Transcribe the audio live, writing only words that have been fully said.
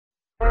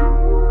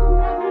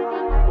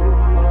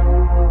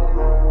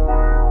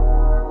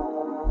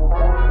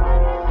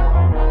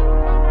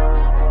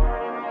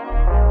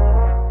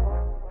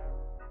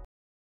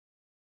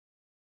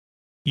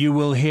You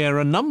will hear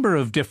a number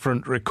of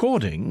different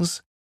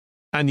recordings,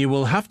 and you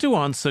will have to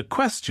answer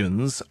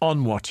questions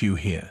on what you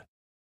hear.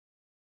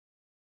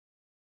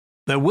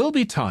 There will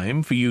be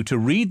time for you to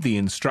read the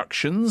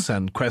instructions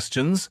and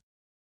questions,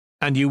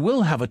 and you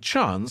will have a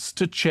chance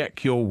to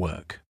check your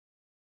work.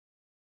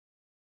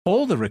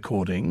 All the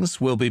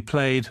recordings will be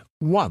played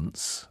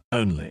once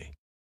only.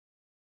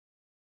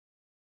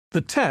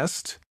 The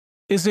test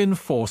is in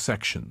 4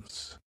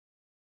 sections.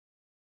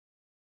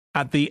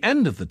 At the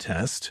end of the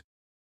test,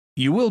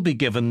 you will be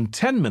given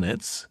 10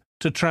 minutes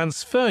to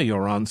transfer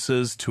your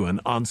answers to an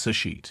answer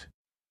sheet.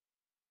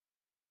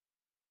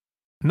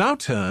 Now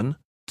turn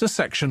to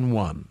Section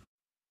 1.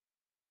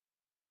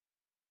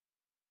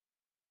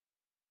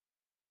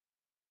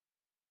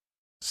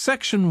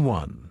 Section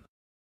 1.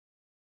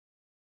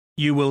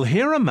 You will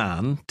hear a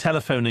man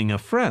telephoning a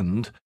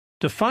friend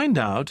to find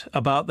out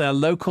about their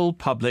local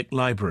public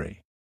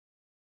library.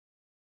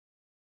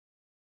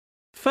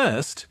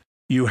 First,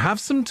 you have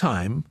some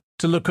time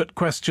to look at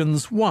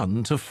questions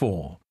 1 to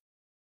 4.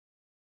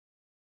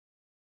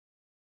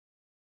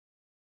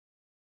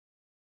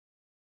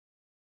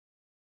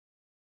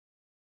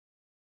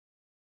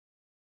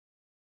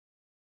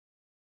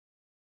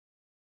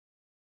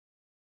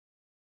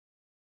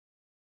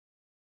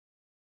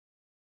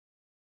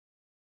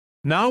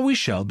 Now we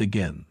shall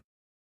begin.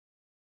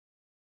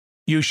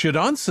 You should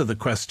answer the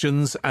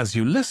questions as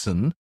you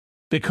listen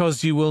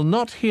because you will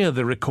not hear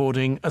the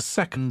recording a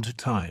second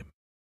time.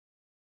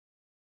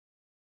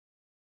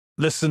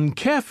 Listen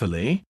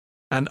carefully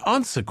and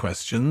answer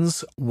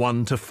questions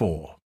 1 to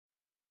 4.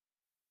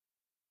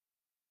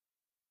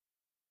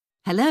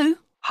 Hello?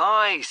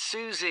 Hi,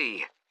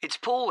 Susie. It's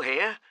Paul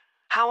here.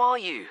 How are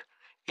you?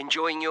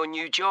 Enjoying your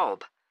new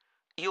job?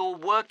 You're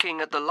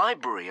working at the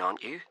library,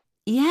 aren't you?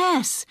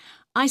 Yes,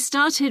 I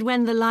started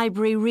when the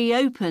library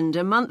reopened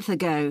a month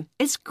ago.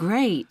 It's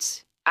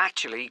great.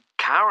 Actually,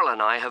 Carol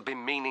and I have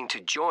been meaning to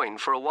join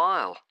for a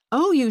while.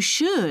 Oh, you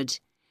should.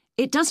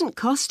 It doesn't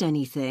cost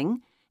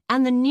anything,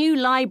 and the new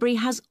library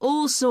has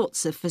all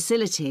sorts of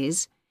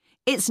facilities.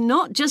 It's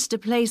not just a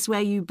place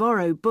where you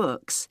borrow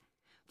books.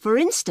 For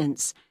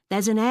instance,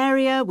 there's an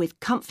area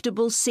with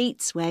comfortable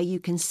seats where you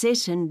can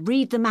sit and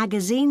read the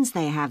magazines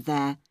they have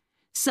there.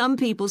 Some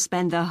people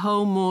spend the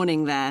whole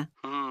morning there.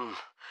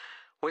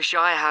 Wish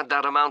I had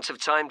that amount of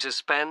time to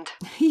spend.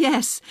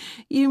 Yes,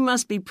 you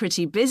must be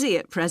pretty busy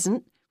at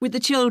present, with the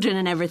children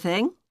and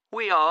everything.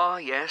 We are,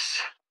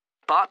 yes.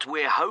 But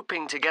we're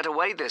hoping to get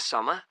away this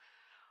summer.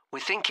 We're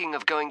thinking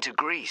of going to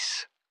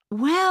Greece.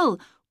 Well,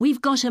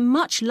 we've got a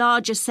much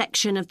larger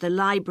section of the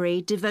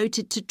library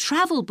devoted to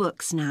travel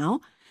books now,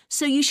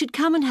 so you should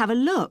come and have a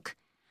look.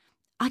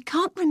 I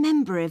can't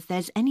remember if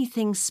there's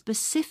anything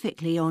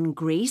specifically on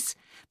Greece,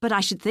 but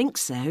I should think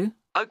so.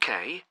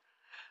 OK.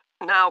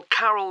 Now,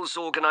 Carol's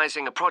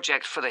organising a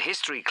project for the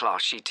history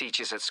class she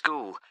teaches at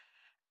school.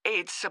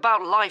 It's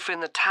about life in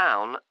the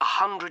town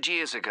 100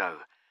 years ago.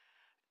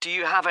 Do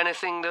you have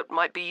anything that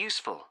might be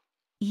useful?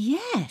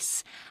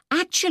 Yes.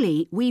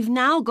 Actually, we've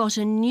now got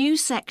a new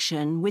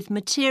section with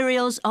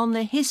materials on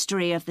the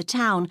history of the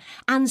town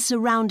and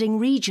surrounding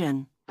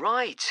region.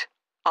 Right.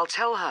 I'll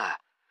tell her.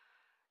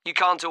 You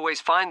can't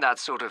always find that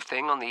sort of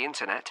thing on the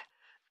internet.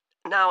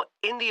 Now,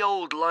 in the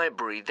old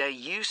library, there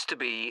used to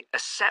be a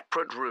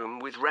separate room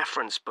with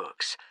reference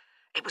books.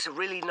 It was a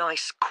really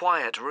nice,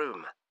 quiet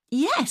room.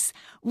 Yes,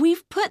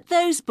 we've put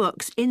those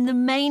books in the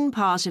main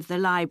part of the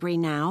library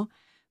now,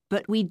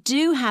 but we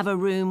do have a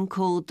room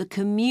called the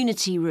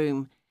community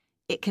room.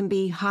 It can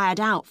be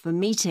hired out for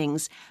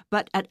meetings,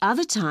 but at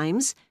other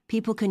times,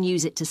 people can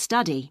use it to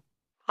study.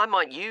 I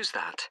might use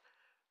that.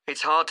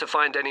 It's hard to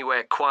find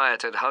anywhere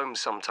quiet at home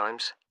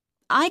sometimes.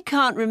 I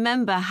can't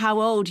remember how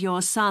old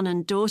your son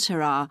and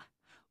daughter are.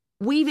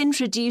 We've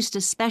introduced a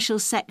special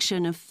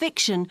section of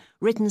fiction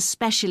written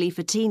specially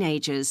for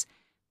teenagers,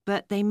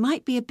 but they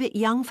might be a bit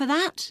young for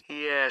that.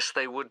 Yes,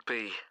 they would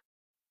be.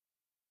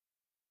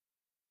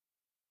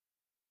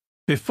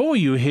 Before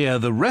you hear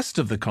the rest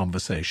of the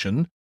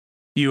conversation,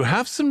 you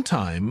have some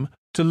time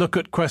to look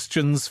at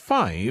questions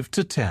 5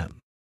 to 10.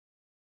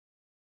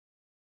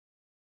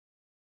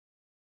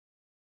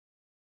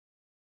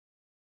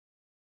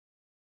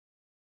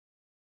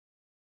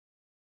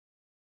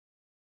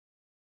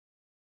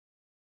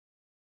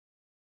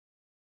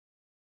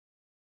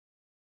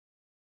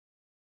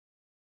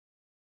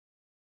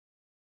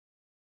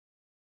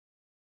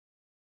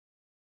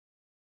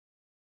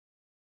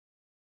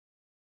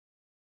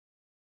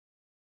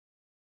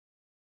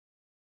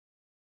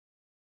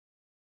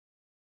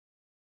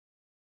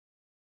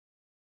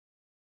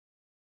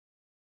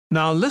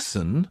 Now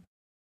listen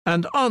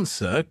and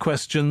answer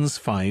questions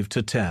 5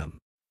 to 10.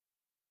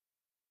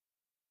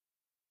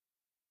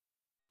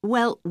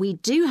 Well, we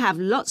do have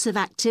lots of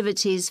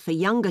activities for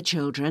younger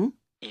children.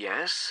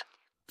 Yes?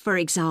 For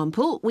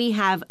example, we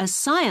have a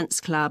science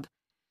club.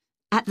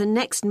 At the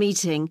next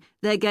meeting,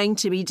 they're going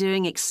to be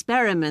doing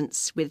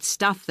experiments with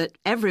stuff that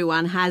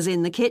everyone has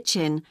in the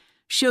kitchen,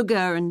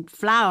 sugar and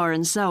flour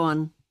and so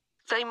on.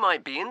 They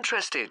might be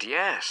interested,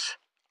 yes.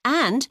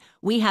 And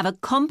we have a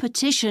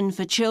competition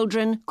for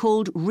children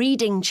called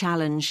Reading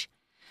Challenge.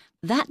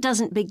 That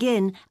doesn't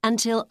begin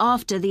until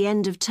after the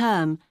end of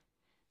term.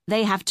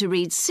 They have to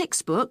read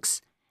 6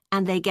 books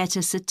and they get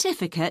a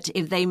certificate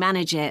if they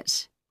manage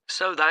it.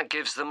 So that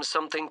gives them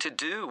something to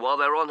do while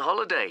they're on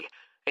holiday,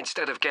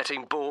 instead of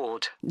getting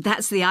bored.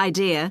 That's the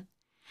idea.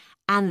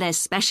 And there's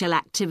special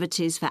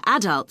activities for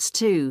adults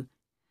too.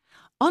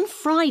 On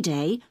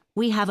Friday,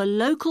 we have a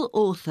local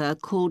author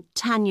called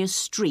Tanya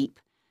Streep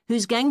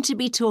who's going to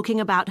be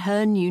talking about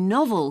her new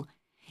novel.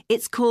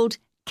 It's called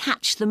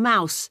Catch the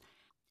Mouse,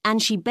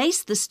 and she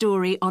based the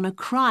story on a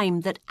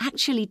crime that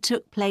actually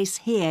took place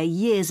here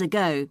years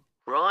ago.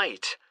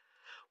 Right.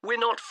 We're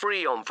not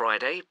free on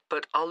Friday,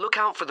 but I'll look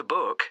out for the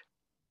book.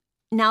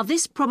 Now,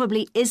 this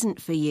probably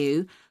isn't for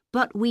you,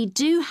 but we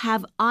do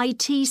have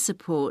IT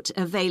support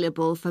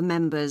available for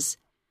members.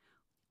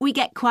 We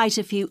get quite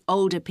a few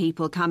older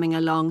people coming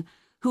along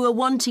who are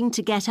wanting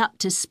to get up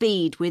to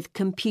speed with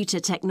computer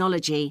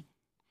technology.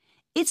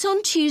 It's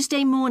on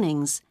Tuesday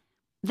mornings.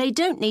 They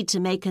don't need to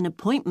make an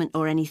appointment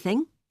or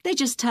anything. They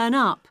just turn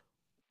up.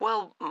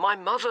 Well, my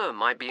mother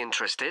might be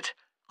interested.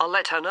 I'll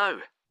let her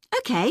know.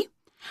 OK.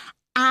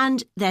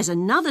 And there's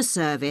another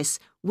service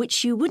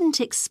which you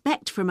wouldn't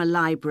expect from a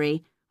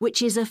library,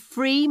 which is a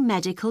free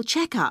medical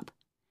checkup.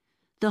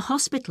 The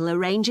hospital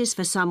arranges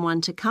for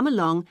someone to come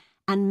along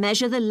and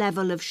measure the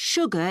level of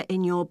sugar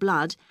in your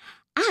blood,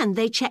 and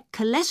they check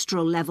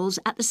cholesterol levels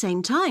at the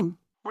same time.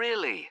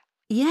 Really?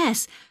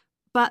 Yes,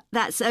 but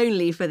that's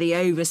only for the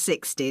over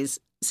 60s,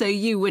 so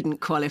you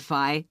wouldn't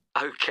qualify.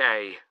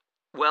 OK.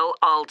 Well,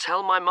 I'll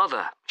tell my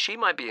mother. She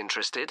might be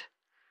interested.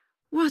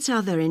 What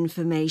other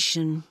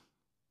information?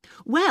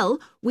 Well,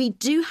 we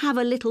do have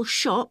a little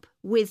shop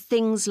with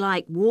things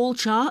like wall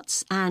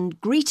charts and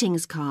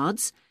greetings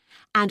cards,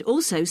 and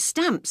also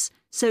stamps,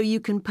 so you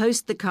can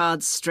post the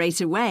cards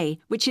straight away,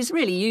 which is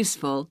really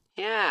useful.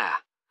 Yeah.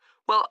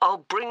 Well,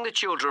 I'll bring the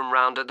children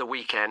round at the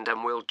weekend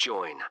and we'll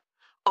join.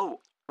 Oh,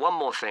 one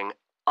more thing.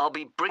 I'll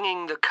be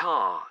bringing the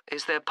car.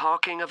 Is there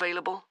parking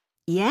available?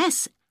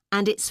 Yes,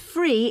 and it's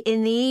free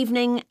in the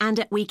evening and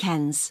at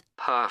weekends.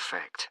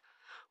 Perfect.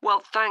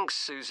 Well, thanks,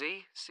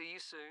 Susie. See you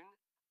soon.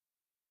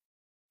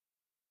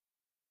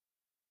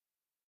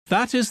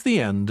 That is the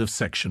end of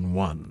section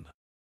 1.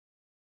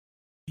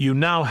 You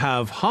now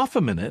have half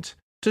a minute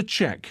to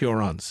check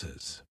your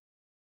answers.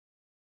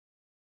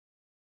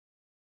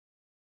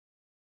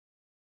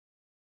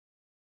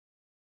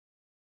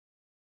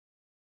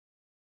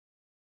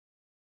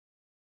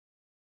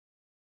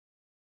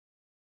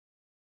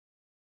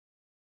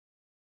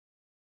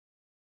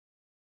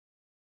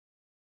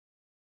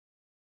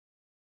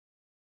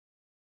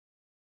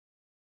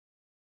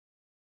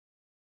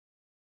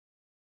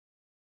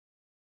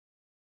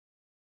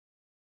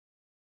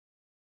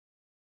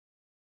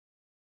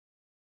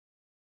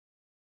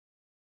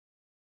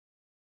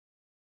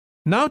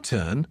 Now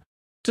turn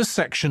to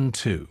section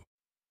 2.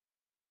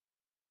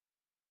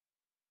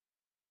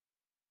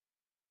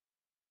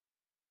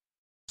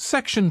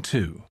 Section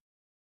 2.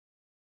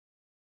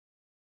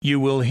 You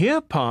will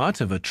hear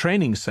part of a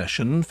training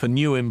session for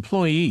new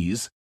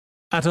employees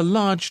at a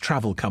large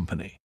travel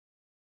company.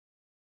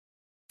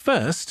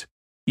 First,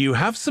 you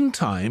have some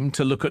time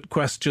to look at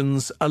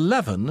questions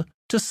 11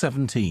 to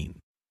 17.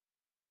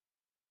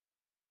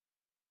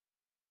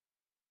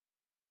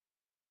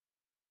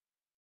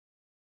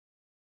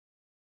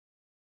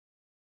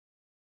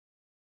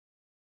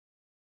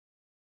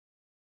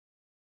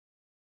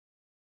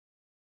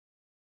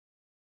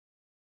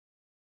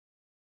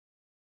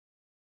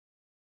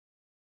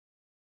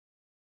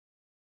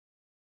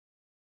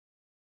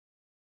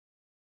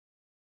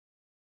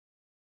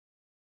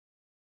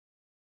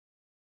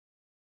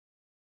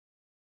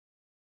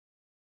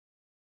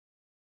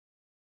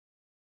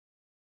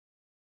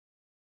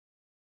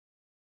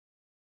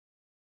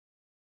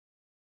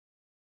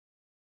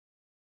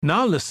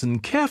 Now listen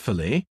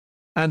carefully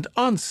and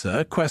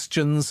answer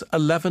questions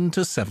 11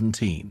 to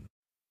 17.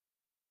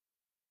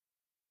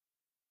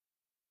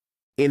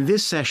 In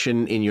this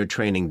session in your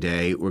training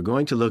day, we're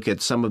going to look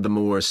at some of the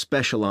more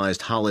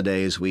specialized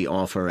holidays we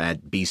offer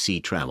at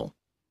BC Travel.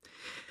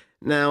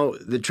 Now,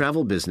 the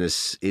travel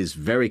business is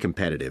very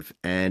competitive,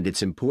 and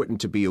it's important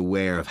to be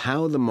aware of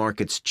how the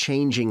market's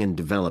changing and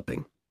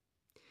developing.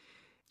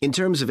 In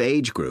terms of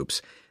age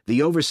groups,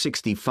 the over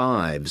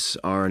 65s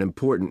are an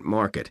important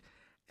market,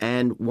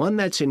 and one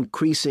that's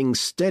increasing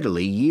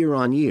steadily year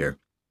on year.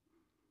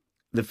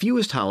 The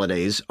fewest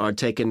holidays are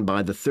taken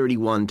by the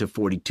 31 to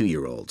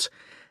 42-year-olds,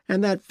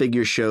 and that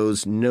figure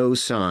shows no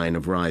sign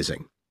of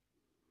rising.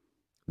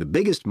 The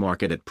biggest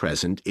market at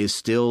present is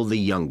still the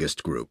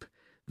youngest group,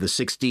 the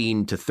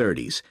 16 to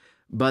 30s,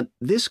 but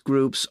this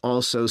group's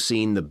also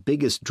seen the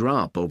biggest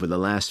drop over the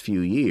last few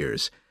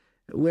years,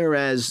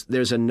 whereas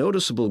there's a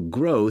noticeable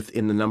growth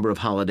in the number of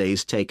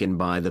holidays taken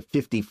by the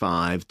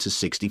 55 to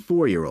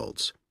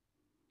 64-year-olds.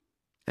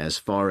 As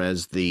far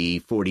as the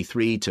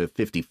 43 to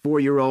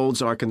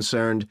 54-year-olds are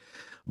concerned,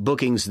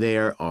 bookings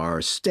there are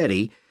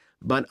steady,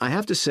 but I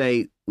have to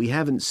say we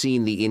haven't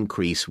seen the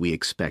increase we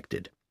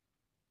expected.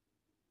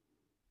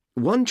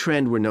 One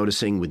trend we're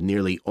noticing with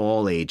nearly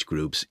all age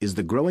groups is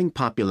the growing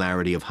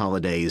popularity of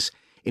holidays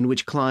in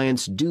which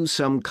clients do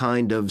some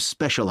kind of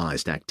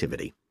specialized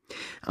activity.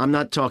 I'm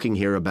not talking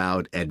here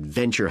about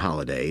adventure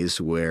holidays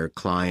where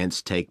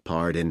clients take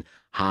part in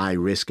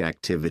high-risk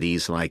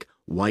activities like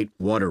white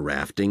water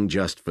rafting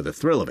just for the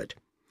thrill of it.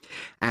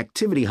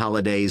 Activity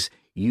holidays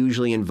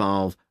usually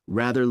involve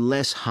rather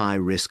less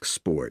high-risk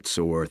sports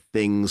or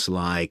things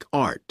like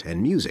art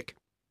and music.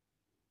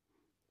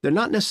 They're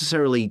not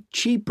necessarily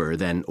cheaper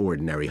than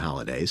ordinary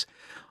holidays,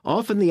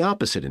 often the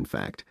opposite in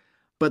fact,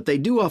 but they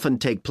do often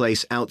take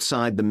place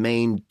outside the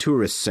main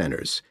tourist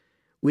centers,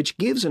 which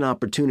gives an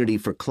opportunity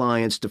for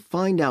clients to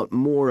find out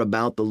more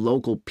about the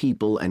local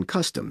people and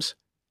customs.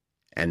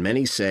 And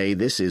many say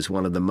this is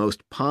one of the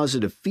most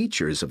positive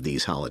features of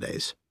these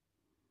holidays.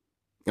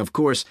 Of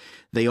course,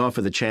 they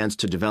offer the chance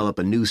to develop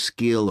a new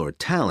skill or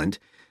talent,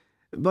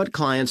 but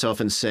clients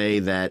often say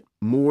that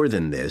more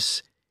than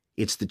this,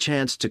 it's the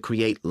chance to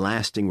create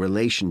lasting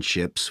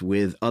relationships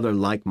with other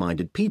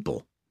like-minded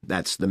people.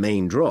 That's the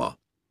main draw.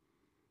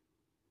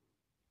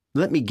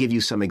 Let me give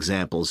you some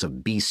examples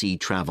of BC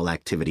travel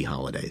activity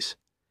holidays.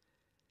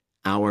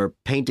 Our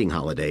painting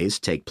holidays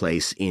take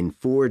place in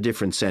 4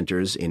 different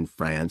centers in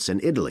France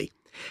and Italy,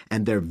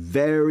 and they're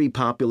very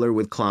popular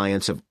with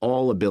clients of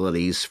all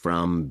abilities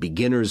from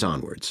beginners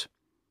onwards.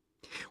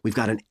 We've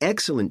got an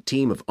excellent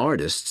team of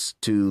artists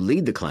to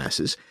lead the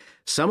classes.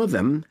 Some of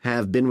them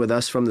have been with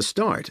us from the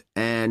start,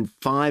 and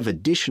 5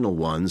 additional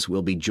ones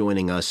will be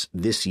joining us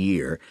this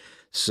year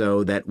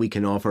so that we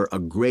can offer a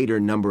greater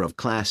number of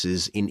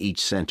classes in each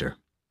center.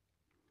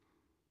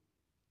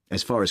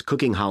 As far as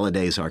cooking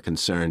holidays are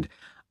concerned,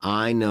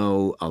 I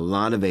know a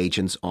lot of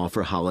agents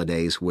offer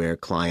holidays where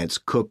clients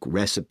cook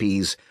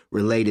recipes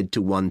related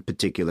to one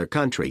particular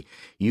country,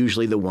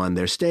 usually the one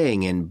they're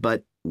staying in,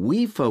 but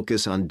we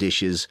focus on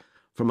dishes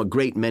from a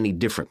great many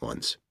different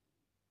ones.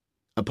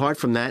 Apart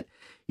from that,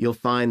 you'll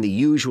find the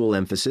usual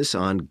emphasis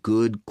on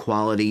good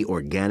quality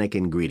organic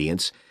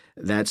ingredients.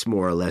 That's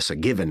more or less a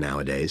given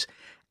nowadays,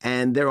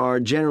 and there are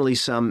generally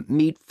some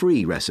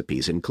meat-free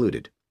recipes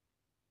included.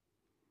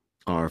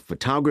 Our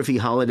photography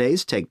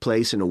holidays take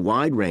place in a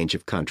wide range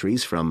of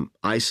countries from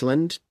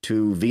Iceland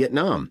to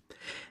Vietnam,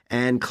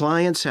 and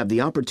clients have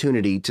the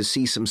opportunity to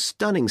see some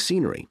stunning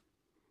scenery.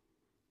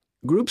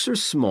 Groups are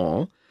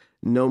small,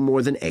 no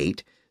more than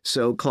 8,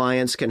 so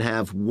clients can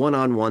have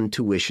one-on-one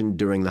tuition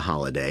during the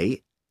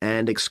holiday,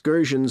 and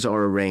excursions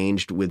are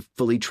arranged with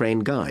fully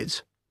trained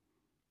guides.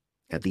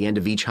 At the end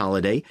of each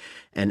holiday,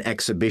 an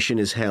exhibition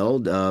is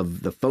held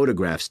of the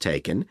photographs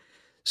taken,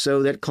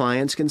 so that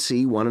clients can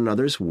see one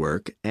another's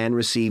work and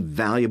receive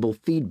valuable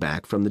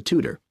feedback from the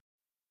tutor.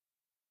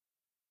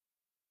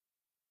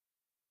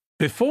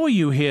 Before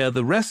you hear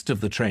the rest of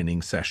the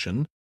training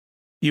session,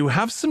 you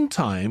have some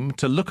time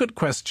to look at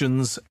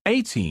questions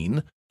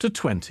 18 to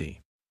 20.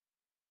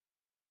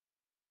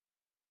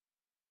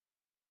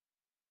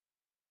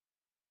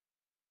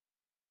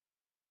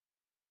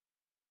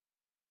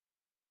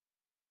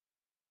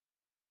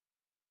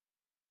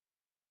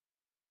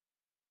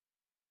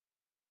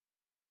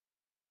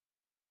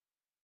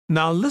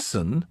 Now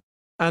listen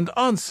and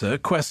answer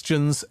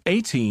questions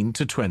 18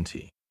 to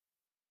 20.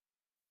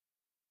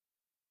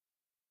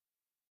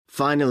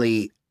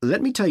 Finally,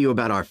 let me tell you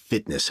about our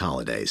fitness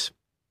holidays.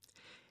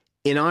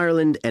 In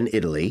Ireland and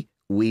Italy,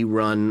 we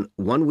run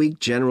one-week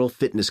general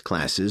fitness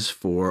classes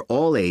for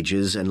all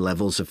ages and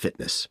levels of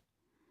fitness.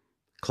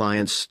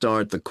 Clients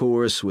start the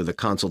course with a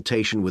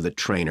consultation with a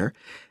trainer,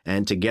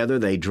 and together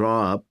they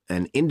draw up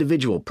an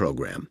individual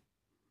program.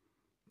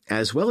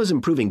 As well as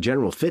improving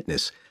general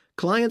fitness,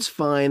 clients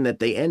find that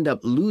they end up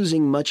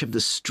losing much of the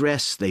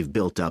stress they've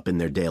built up in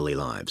their daily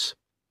lives.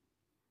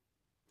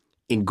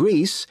 In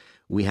Greece,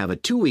 we have a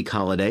 2-week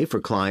holiday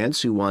for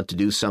clients who want to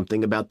do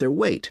something about their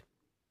weight.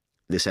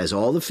 This has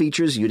all the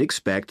features you'd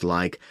expect,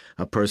 like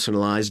a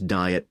personalized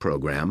diet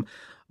program,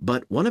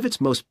 but one of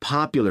its most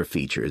popular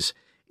features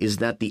is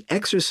that the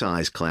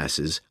exercise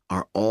classes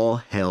are all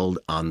held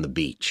on the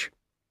beach.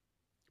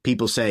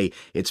 People say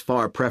it's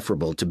far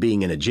preferable to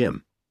being in a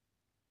gym.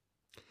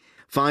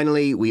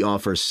 Finally, we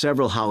offer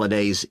several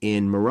holidays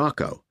in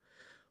Morocco.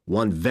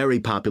 One very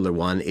popular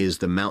one is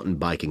the mountain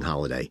biking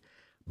holiday.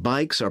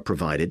 Bikes are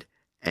provided,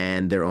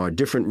 and there are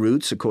different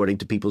routes according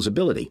to people's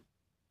ability.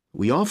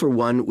 We offer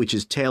one which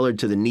is tailored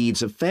to the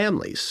needs of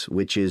families,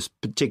 which is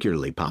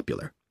particularly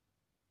popular.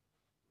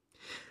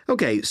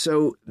 Okay,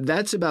 so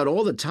that's about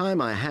all the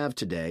time I have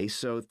today,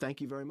 so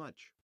thank you very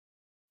much.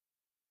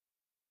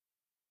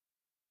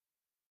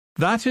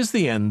 That is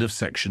the end of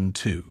section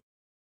 2.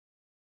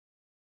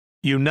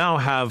 You now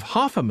have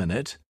half a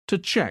minute to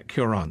check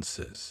your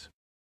answers.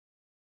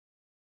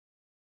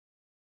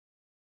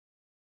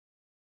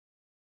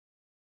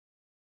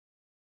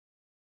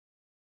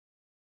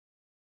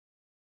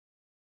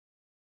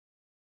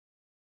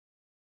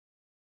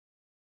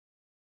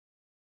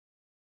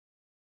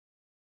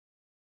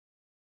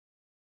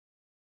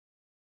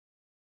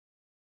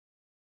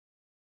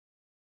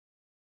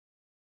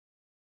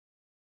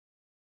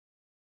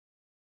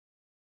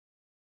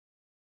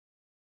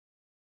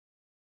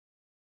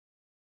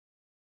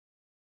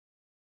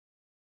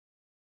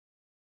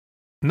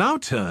 Now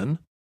turn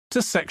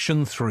to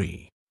Section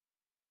 3.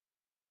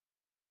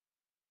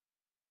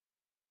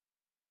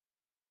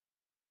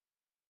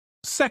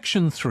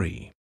 Section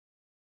 3.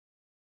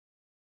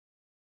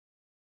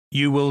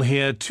 You will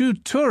hear two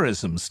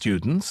tourism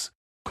students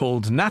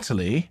called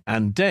Natalie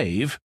and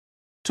Dave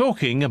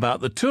talking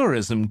about the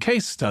tourism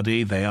case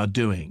study they are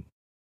doing.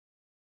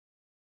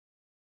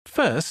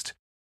 First,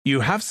 you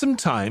have some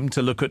time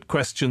to look at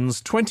questions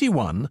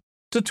 21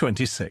 to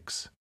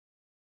 26.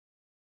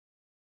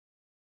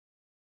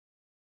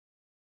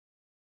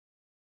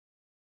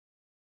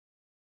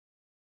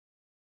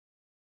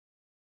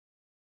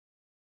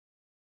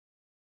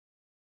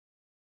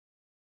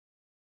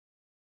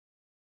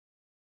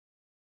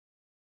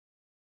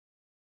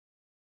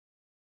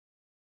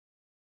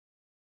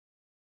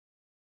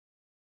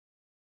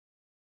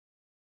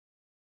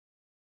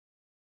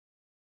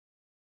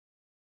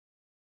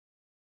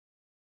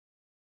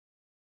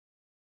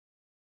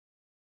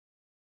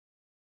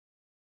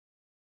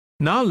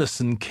 Now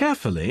listen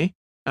carefully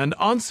and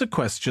answer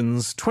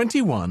questions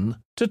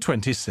 21 to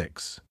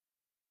 26.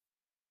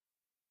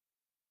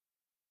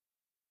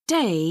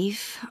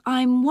 Dave,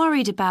 I'm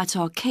worried about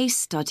our case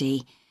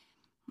study.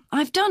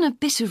 I've done a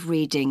bit of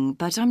reading,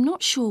 but I'm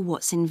not sure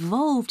what's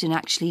involved in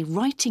actually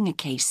writing a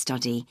case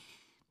study.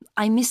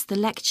 I missed the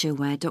lecture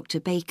where Dr.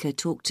 Baker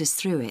talked us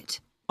through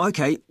it.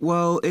 OK,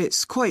 well,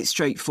 it's quite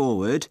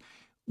straightforward.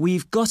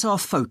 We've got our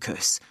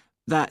focus.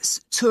 That's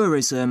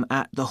tourism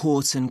at the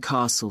Horton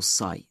Castle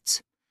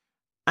site.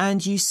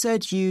 And you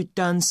said you'd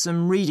done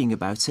some reading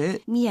about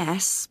it?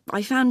 Yes,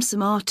 I found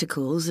some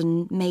articles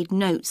and made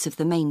notes of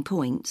the main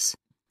points.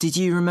 Did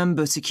you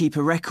remember to keep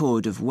a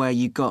record of where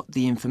you got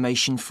the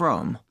information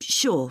from?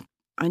 Sure,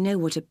 I know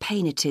what a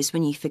pain it is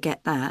when you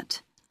forget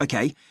that.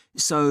 OK,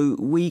 so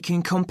we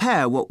can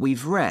compare what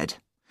we've read.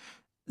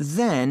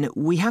 Then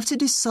we have to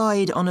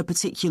decide on a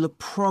particular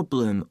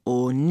problem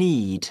or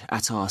need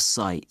at our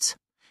site.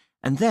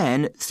 And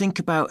then think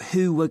about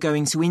who we're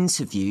going to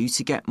interview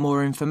to get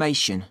more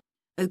information.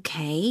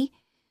 OK,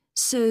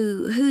 so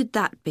who'd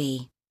that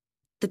be?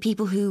 The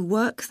people who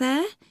work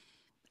there?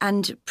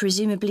 And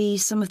presumably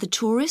some of the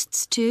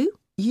tourists too?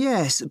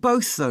 Yes,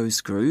 both those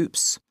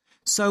groups.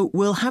 So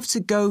we'll have to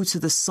go to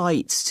the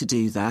site to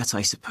do that,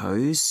 I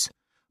suppose.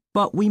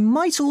 But we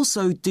might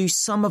also do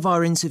some of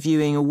our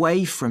interviewing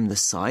away from the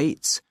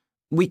site.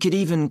 We could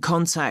even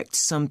contact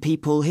some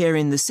people here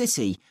in the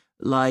city,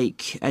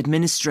 like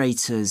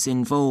administrators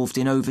involved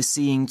in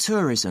overseeing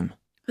tourism.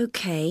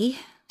 OK,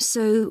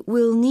 so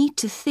we'll need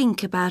to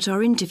think about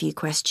our interview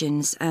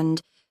questions and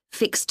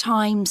fix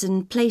times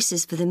and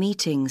places for the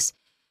meetings.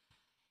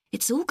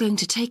 It's all going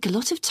to take a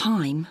lot of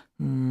time.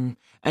 And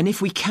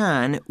if we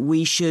can,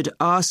 we should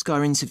ask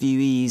our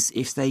interviewees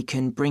if they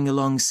can bring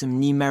along some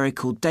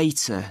numerical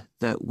data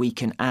that we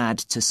can add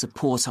to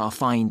support our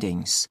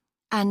findings.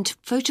 And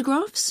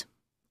photographs?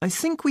 I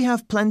think we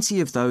have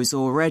plenty of those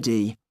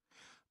already.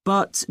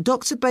 But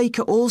Dr.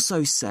 Baker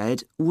also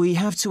said we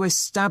have to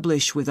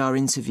establish with our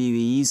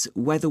interviewees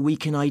whether we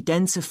can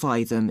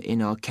identify them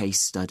in our case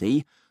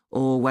study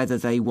or whether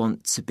they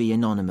want to be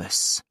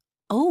anonymous.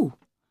 Oh,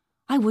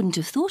 I wouldn't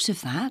have thought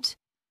of that.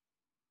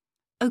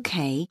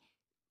 OK,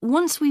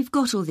 once we've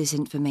got all this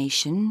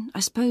information,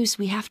 I suppose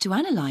we have to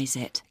analyse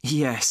it.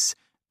 Yes,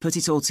 put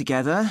it all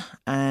together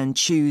and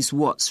choose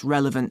what's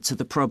relevant to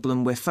the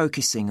problem we're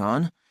focusing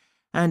on,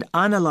 and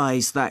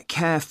analyse that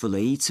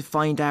carefully to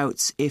find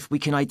out if we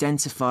can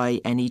identify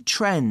any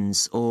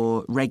trends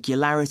or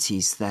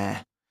regularities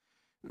there.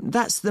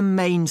 That's the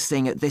main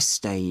thing at this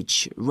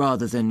stage,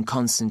 rather than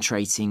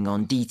concentrating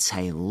on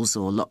details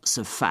or lots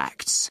of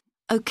facts.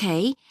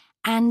 OK,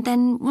 and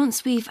then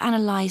once we've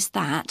analysed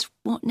that,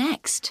 what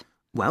next?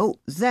 Well,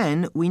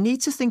 then we need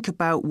to think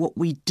about what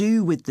we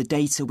do with the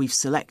data we've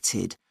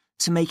selected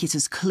to make it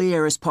as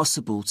clear as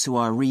possible to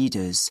our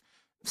readers.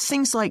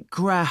 Things like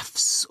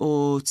graphs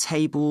or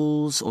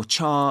tables or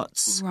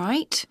charts.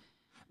 Right.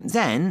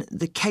 Then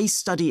the case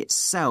study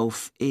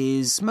itself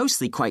is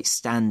mostly quite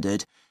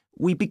standard.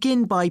 We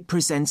begin by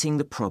presenting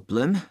the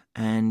problem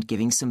and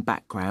giving some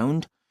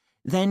background,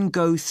 then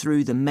go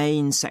through the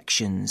main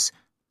sections.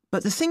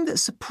 But the thing that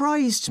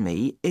surprised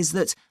me is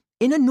that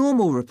in a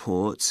normal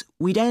report,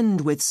 we'd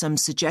end with some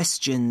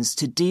suggestions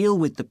to deal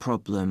with the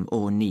problem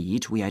or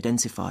need we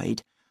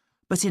identified.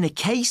 But in a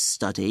case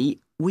study,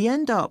 we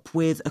end up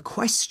with a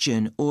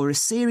question or a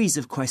series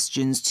of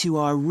questions to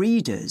our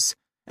readers,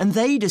 and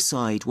they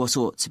decide what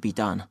ought to be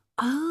done.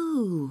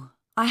 Oh,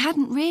 I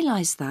hadn't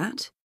realised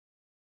that.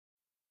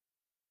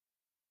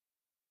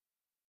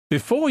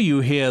 Before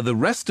you hear the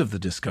rest of the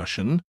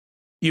discussion,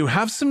 you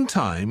have some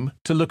time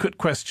to look at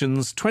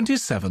questions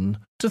 27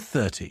 to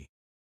 30.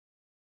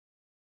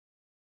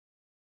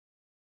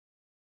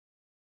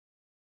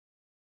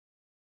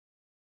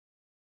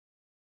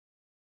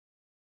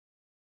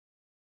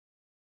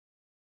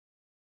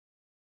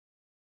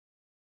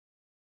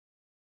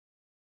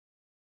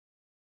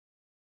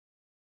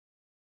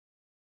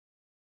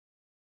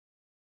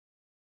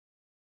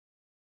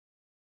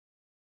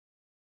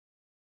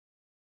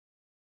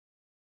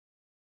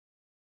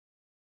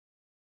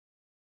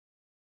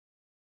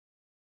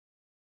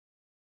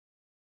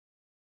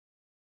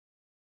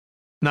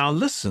 Now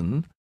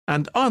listen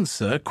and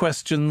answer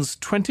questions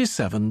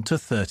 27 to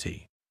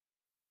 30.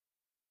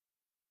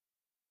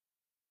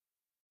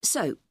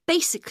 So,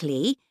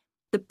 basically,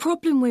 the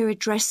problem we're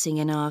addressing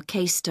in our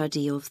case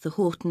study of the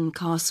Horton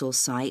Castle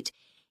site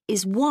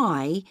is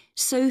why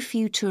so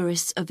few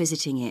tourists are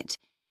visiting it.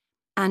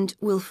 And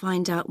we'll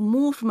find out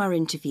more from our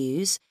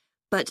interviews,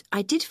 but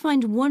I did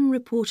find one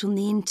report on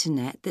the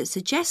internet that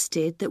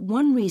suggested that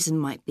one reason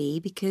might be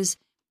because,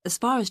 as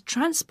far as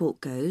transport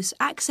goes,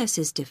 access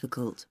is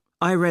difficult.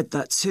 I read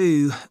that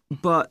too,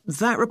 but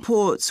that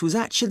report was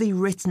actually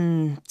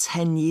written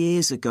 10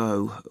 years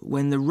ago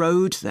when the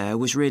road there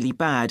was really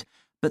bad,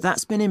 but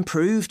that's been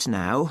improved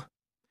now.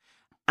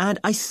 And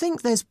I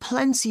think there's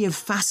plenty of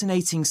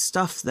fascinating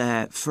stuff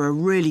there for a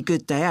really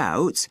good day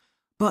out,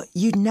 but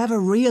you'd never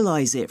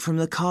realise it from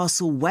the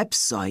castle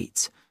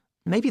website.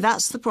 Maybe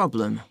that's the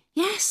problem.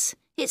 Yes,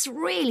 it's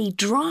really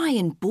dry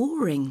and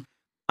boring.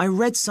 I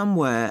read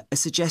somewhere a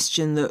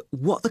suggestion that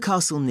what the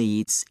castle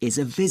needs is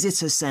a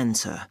visitor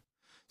centre.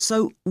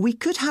 So we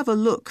could have a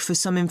look for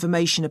some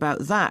information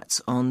about that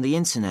on the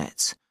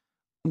internet.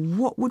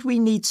 What would we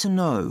need to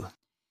know?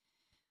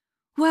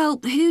 Well,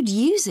 who'd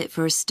use it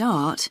for a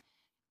start?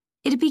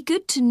 It'd be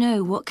good to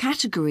know what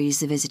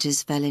categories the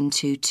visitors fell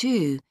into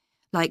too,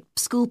 like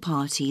school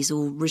parties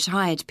or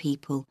retired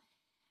people.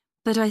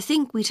 But I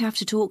think we'd have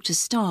to talk to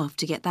staff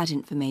to get that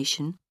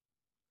information.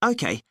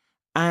 OK.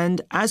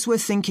 And as we're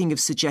thinking of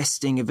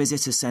suggesting a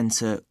visitor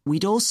centre,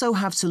 we'd also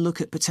have to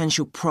look at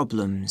potential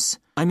problems.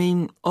 I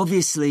mean,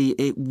 obviously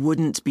it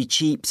wouldn't be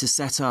cheap to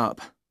set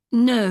up.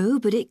 No,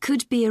 but it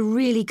could be a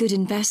really good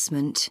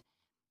investment.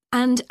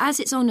 And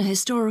as it's on a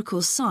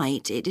historical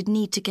site, it'd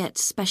need to get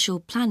special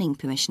planning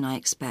permission, I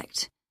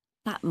expect.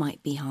 That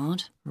might be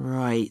hard.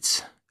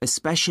 Right.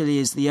 Especially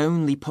as the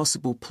only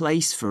possible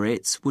place for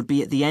it would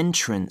be at the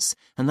entrance,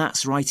 and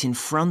that's right in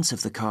front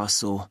of the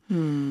castle.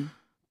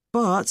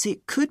 But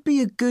it could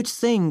be a good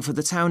thing for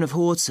the town of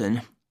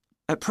Horton.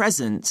 At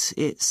present,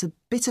 it's a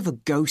bit of a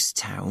ghost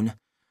town.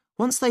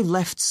 Once they've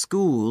left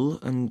school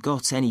and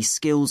got any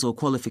skills or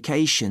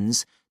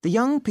qualifications, the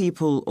young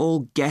people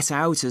all get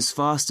out as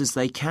fast as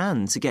they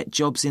can to get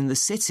jobs in the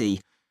city,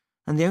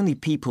 and the only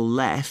people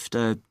left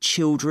are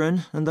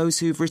children and those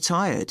who've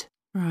retired.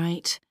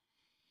 Right.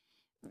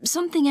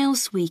 Something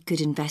else we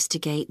could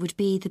investigate would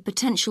be the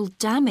potential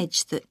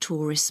damage that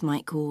tourists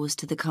might cause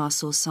to the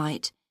castle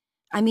site.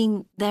 I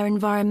mean, their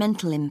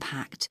environmental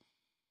impact.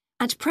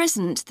 At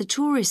present, the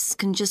tourists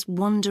can just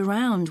wander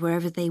around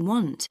wherever they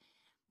want.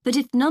 But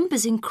if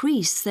numbers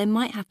increase, there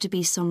might have to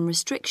be some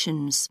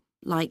restrictions,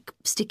 like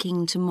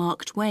sticking to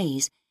marked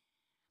ways.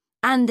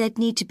 And there'd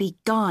need to be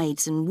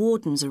guides and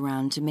wardens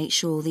around to make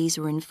sure these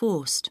are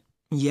enforced.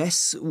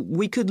 Yes,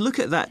 we could look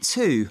at that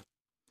too.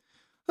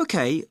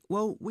 OK,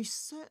 well, we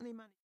certainly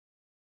managed...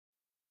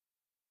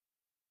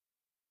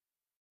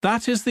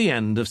 That is the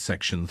end of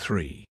section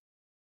 3.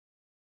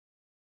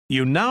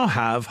 You now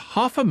have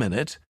half a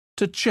minute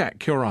to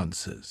check your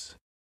answers.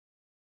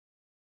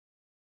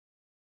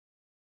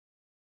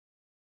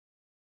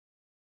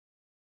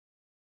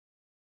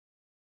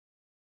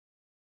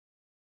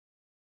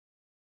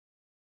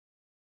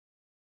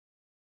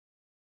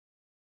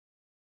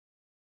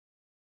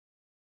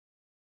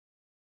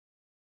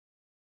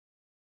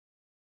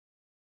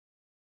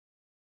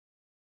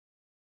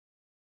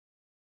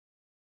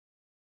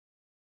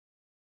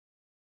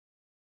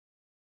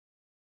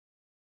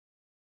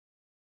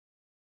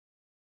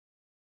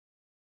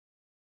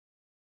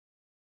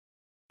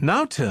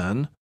 Now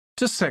turn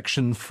to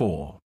section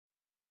 4.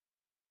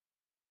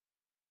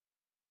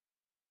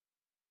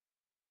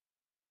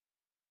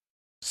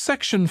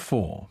 Section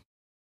 4.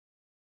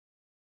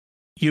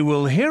 You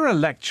will hear a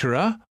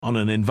lecturer on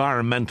an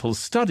environmental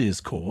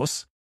studies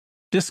course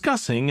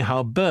discussing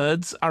how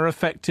birds are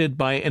affected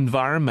by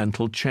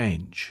environmental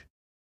change.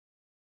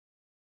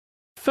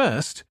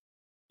 First,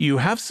 you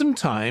have some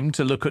time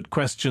to look at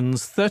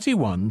questions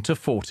 31 to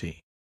 40.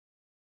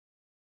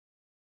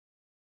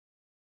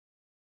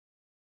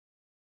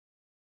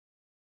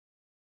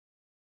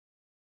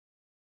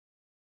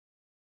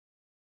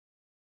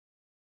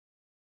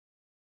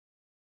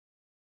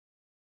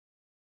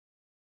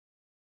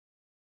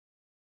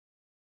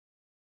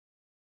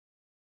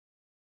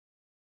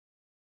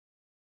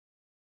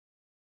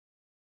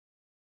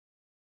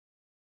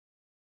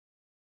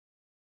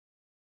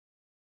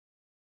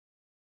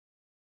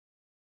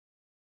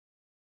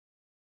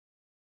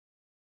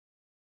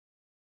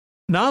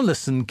 Now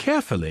listen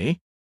carefully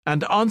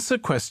and answer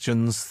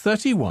questions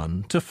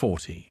 31 to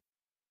 40.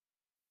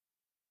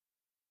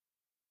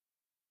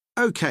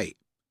 OK,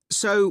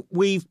 so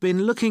we've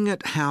been looking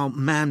at how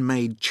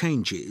man-made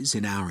changes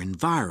in our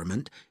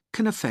environment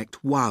can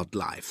affect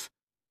wildlife.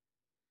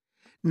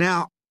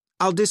 Now,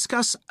 I'll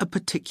discuss a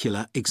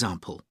particular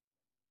example.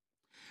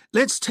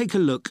 Let's take a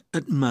look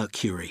at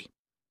mercury.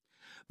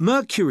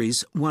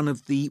 Mercury's one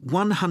of the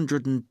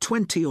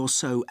 120 or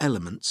so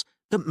elements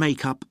that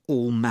make up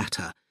all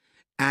matter,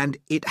 and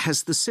it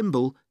has the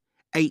symbol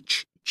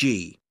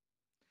Hg.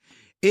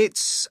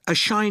 It's a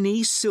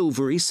shiny,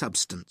 silvery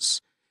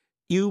substance.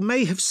 You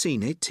may have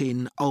seen it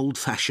in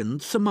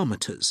old-fashioned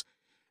thermometers,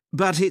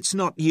 but it's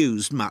not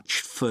used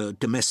much for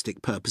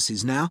domestic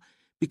purposes now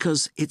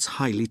because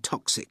it's highly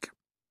toxic.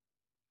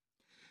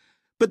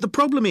 But the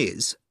problem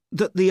is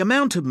that the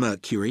amount of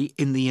mercury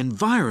in the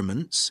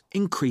environment's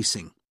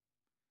increasing.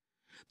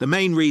 The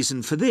main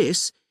reason for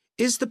this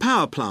is the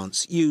power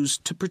plants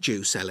used to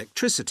produce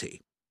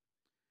electricity.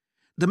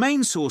 The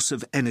main source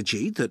of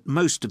energy that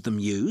most of them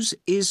use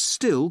is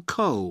still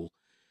coal,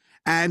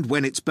 and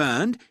when it's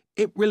burned,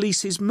 it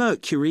releases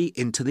mercury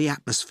into the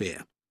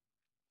atmosphere.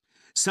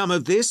 Some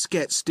of this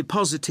gets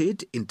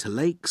deposited into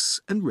lakes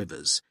and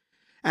rivers,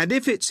 and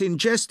if it's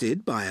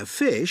ingested by a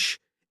fish,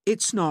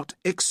 it's not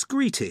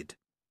excreted.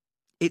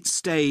 It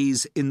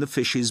stays in the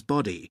fish's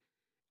body,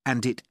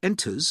 and it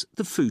enters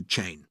the food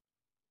chain.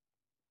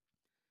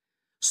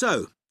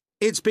 So,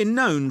 it's been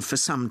known for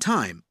some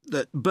time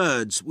that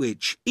birds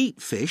which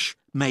eat fish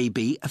may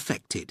be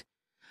affected.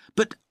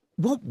 But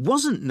what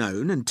wasn't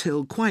known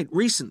until quite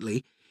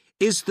recently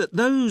is that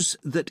those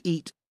that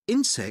eat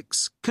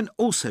insects can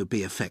also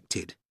be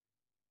affected.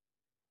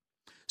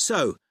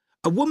 So,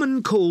 a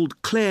woman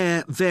called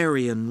Claire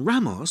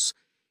Varian-Ramos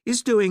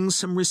is doing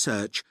some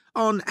research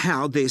on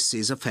how this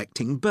is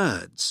affecting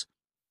birds.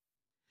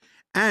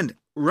 And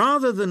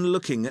rather than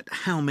looking at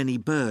how many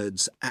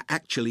birds are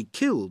actually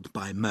killed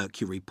by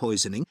mercury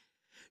poisoning,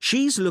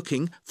 she's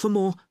looking for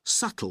more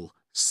subtle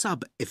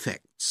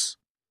sub-effects.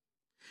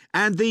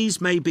 And these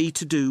may be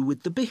to do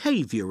with the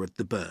behaviour of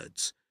the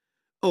birds,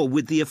 or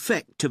with the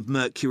effect of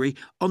mercury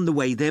on the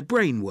way their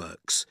brain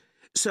works,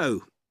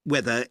 so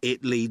whether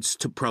it leads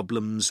to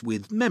problems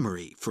with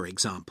memory, for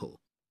example.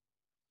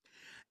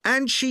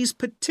 And she's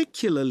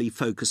particularly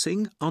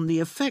focusing on the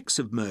effects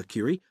of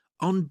mercury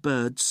on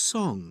bird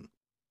song.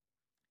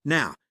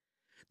 Now,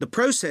 the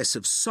process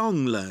of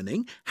song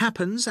learning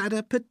happens at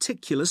a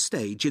particular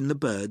stage in the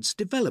bird's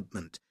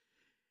development.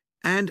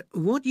 And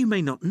what you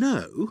may not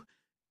know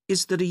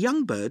is that a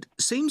young bird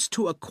seems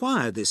to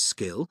acquire this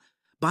skill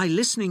by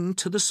listening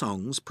to the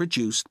songs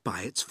produced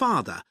by its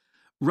father,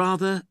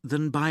 rather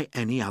than by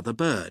any other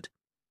bird.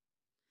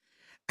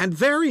 And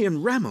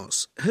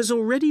Varian-Ramos has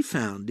already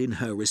found in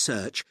her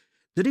research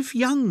that if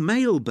young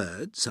male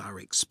birds are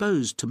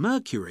exposed to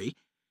mercury,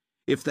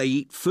 if they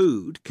eat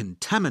food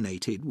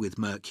contaminated with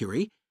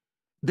mercury,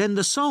 then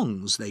the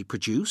songs they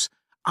produce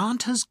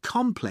aren't as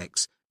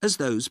complex as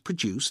those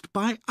produced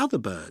by other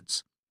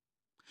birds.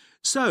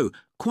 So,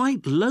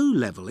 quite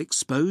low-level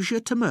exposure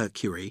to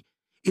mercury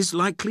is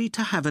likely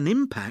to have an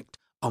impact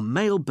on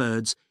male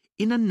birds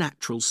in a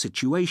natural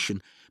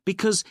situation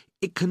because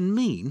it can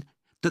mean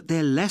that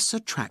they're less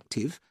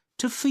attractive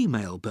to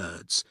female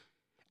birds,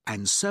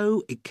 and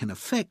so it can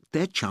affect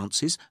their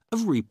chances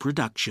of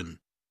reproduction.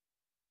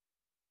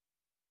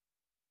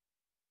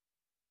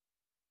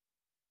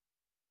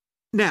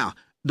 Now,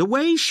 the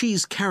way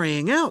she's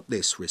carrying out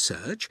this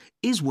research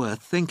is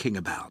worth thinking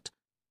about.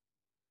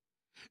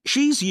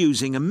 She's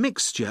using a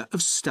mixture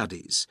of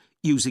studies,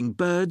 using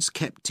birds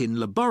kept in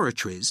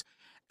laboratories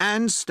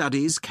and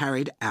studies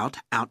carried out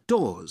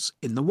outdoors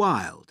in the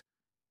wild.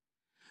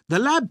 The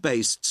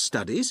lab-based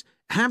studies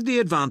have the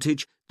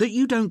advantage that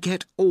you don't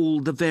get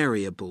all the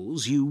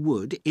variables you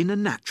would in a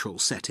natural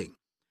setting.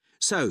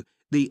 So,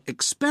 the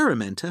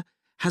experimenter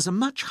has a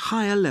much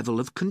higher level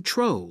of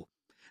control,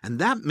 and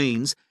that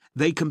means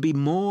they can be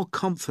more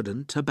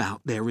confident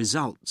about their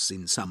results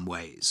in some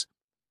ways.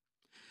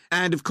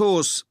 And, of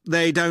course,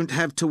 they don't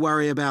have to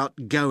worry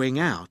about going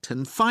out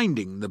and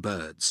finding the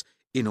birds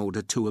in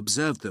order to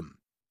observe them.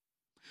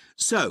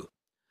 So,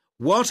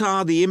 what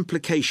are the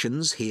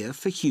implications here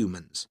for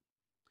humans?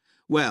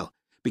 Well,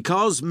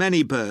 because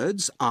many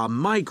birds are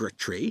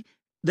migratory,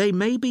 they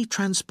may be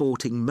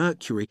transporting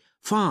mercury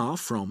far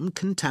from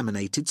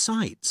contaminated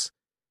sites.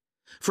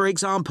 For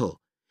example,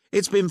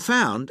 it's been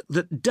found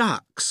that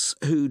ducks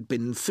who'd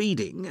been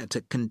feeding at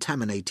a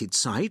contaminated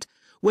site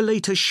were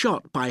later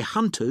shot by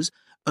hunters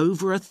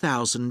over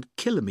 1,000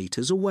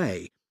 kilometres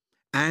away,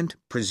 and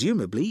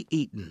presumably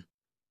eaten.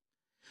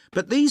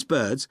 But these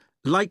birds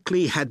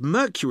likely had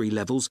mercury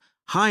levels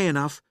high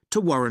enough to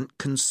warrant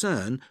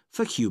concern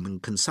for human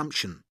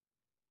consumption.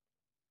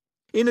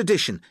 In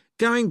addition,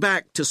 going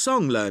back to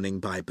song learning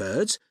by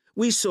birds,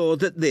 we saw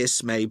that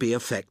this may be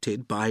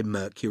affected by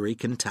mercury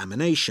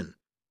contamination.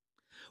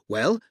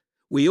 Well,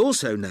 we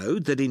also know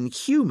that in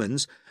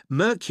humans,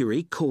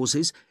 mercury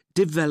causes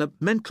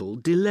developmental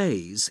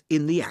delays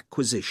in the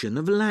acquisition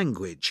of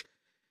language,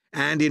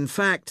 and in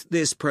fact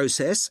this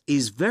process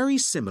is very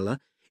similar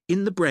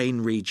in the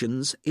brain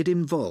regions it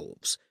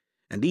involves,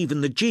 and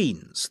even the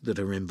genes that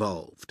are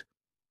involved.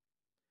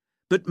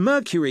 But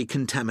mercury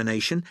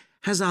contamination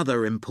has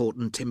other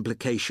important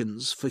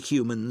implications for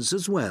humans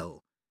as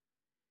well.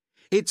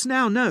 It's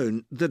now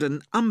known that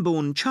an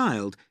unborn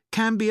child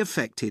can be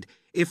affected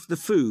if the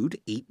food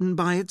eaten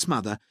by its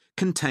mother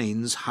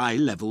contains high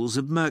levels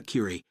of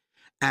mercury,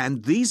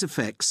 and these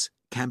effects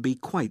can be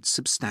quite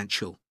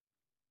substantial.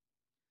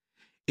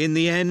 In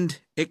the end,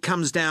 it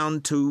comes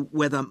down to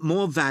whether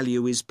more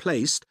value is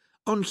placed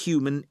on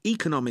human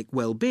economic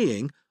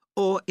well-being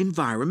or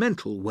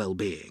environmental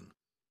well-being.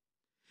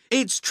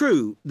 It's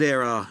true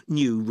there are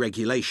new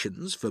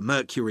regulations for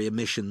mercury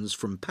emissions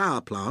from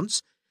power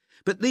plants,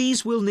 but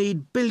these will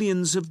need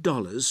billions of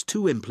dollars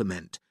to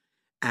implement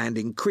and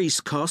increase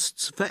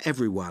costs for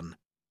everyone.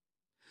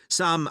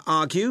 Some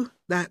argue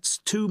that's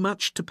too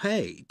much to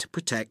pay to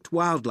protect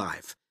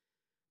wildlife.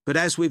 But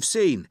as we've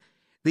seen,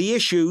 the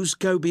issues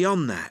go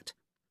beyond that,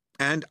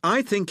 and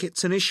I think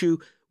it's an issue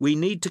we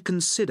need to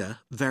consider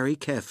very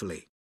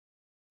carefully.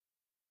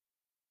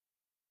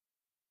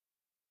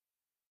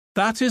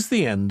 That is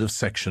the end of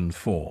section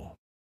 4.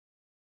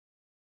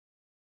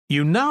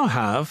 You now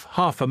have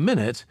half a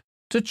minute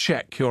to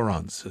check your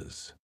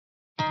answers.